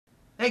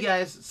Hey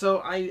guys, so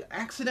I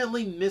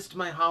accidentally missed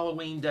my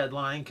Halloween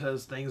deadline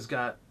because things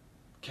got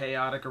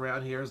chaotic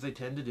around here as they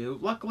tend to do.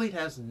 Luckily it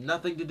has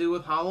nothing to do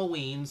with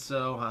Halloween,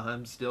 so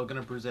I'm still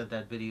going to present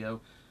that video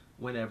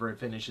whenever it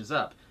finishes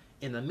up.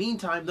 In the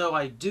meantime though,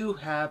 I do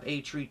have a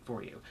treat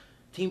for you.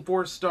 Team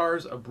 4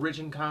 Stars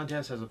Abridged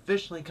contest has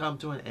officially come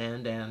to an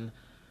end, and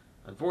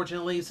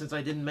unfortunately, since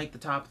I didn't make the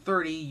top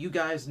 30, you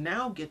guys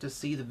now get to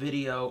see the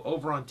video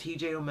over on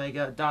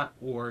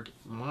TJOmega.org,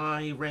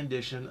 my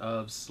rendition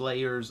of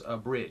Slayer's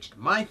Abridged.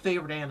 My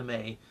favorite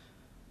anime,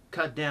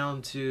 cut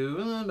down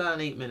to about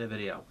an 8-minute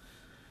video.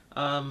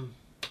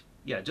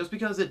 Yeah, just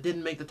because it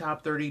didn't make the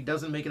top 30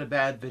 doesn't make it a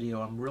bad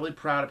video. I'm really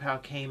proud of how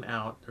it came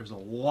out. There's a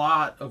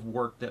lot of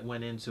work that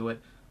went into it.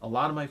 A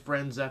lot of my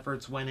friends'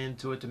 efforts went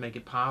into it to make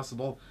it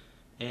possible.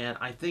 And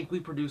I think we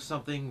produced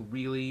something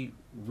really,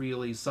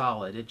 really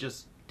solid. It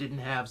just didn't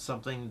have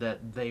something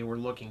that they were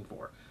looking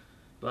for.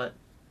 But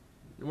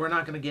we're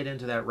not going to get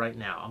into that right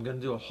now. I'm going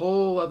to do a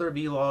whole other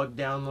vlog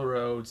down the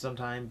road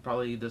sometime,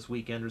 probably this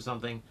weekend or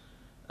something,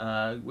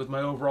 with my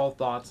overall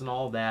thoughts and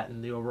all that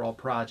and the overall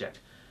project.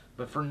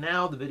 But for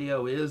now, the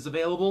video is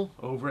available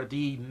over at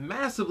the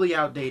massively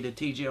outdated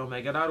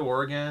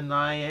TJOmega.org, and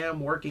I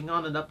am working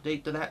on an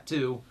update to that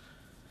too.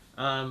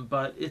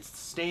 But it's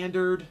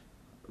standard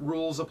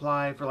rules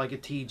apply for like a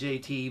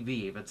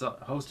TJTV. If it's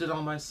hosted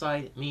on my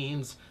site, it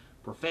means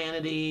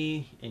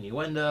profanity,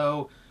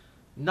 innuendo,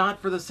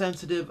 not for the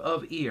sensitive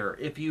of ear.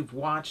 If you've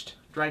watched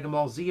Dragon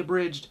Ball Z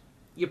Abridged,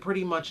 you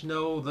pretty much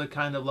know the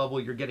kind of level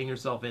you're getting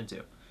yourself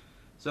into.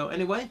 So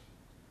anyway,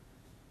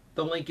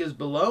 the link is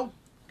below.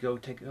 Go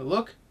take a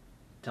look,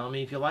 tell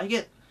me if you like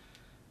it,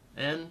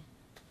 and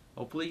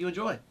hopefully you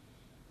enjoy.